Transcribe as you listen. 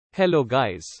Hello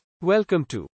guys. Welcome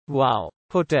to Wow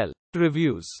Hotel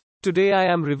Reviews. Today I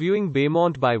am reviewing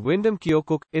Baymont by Wyndham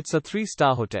Keokuk. It's a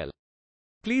 3-star hotel.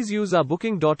 Please use our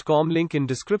booking.com link in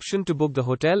description to book the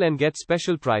hotel and get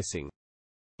special pricing.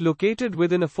 Located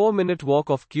within a 4-minute walk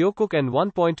of Keokuk and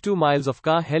 1.2 miles of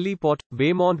Kah Heliport,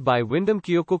 Baymont by Wyndham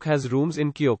Keokuk has rooms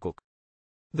in Keokuk.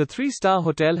 The 3-star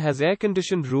hotel has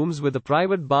air-conditioned rooms with a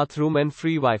private bathroom and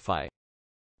free Wi-Fi.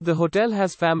 The hotel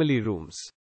has family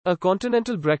rooms. A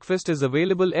continental breakfast is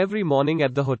available every morning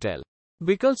at the hotel.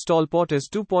 Bickel Stolport is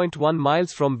 2.1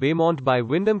 miles from Baymont by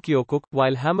Wyndham Keokuk,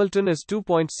 while Hamilton is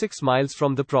 2.6 miles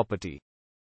from the property.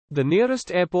 The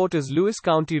nearest airport is Lewis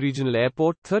County Regional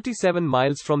Airport, 37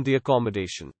 miles from the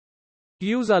accommodation.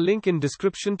 Use our link in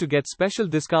description to get special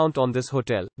discount on this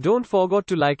hotel. Don't forget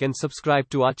to like and subscribe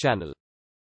to our channel.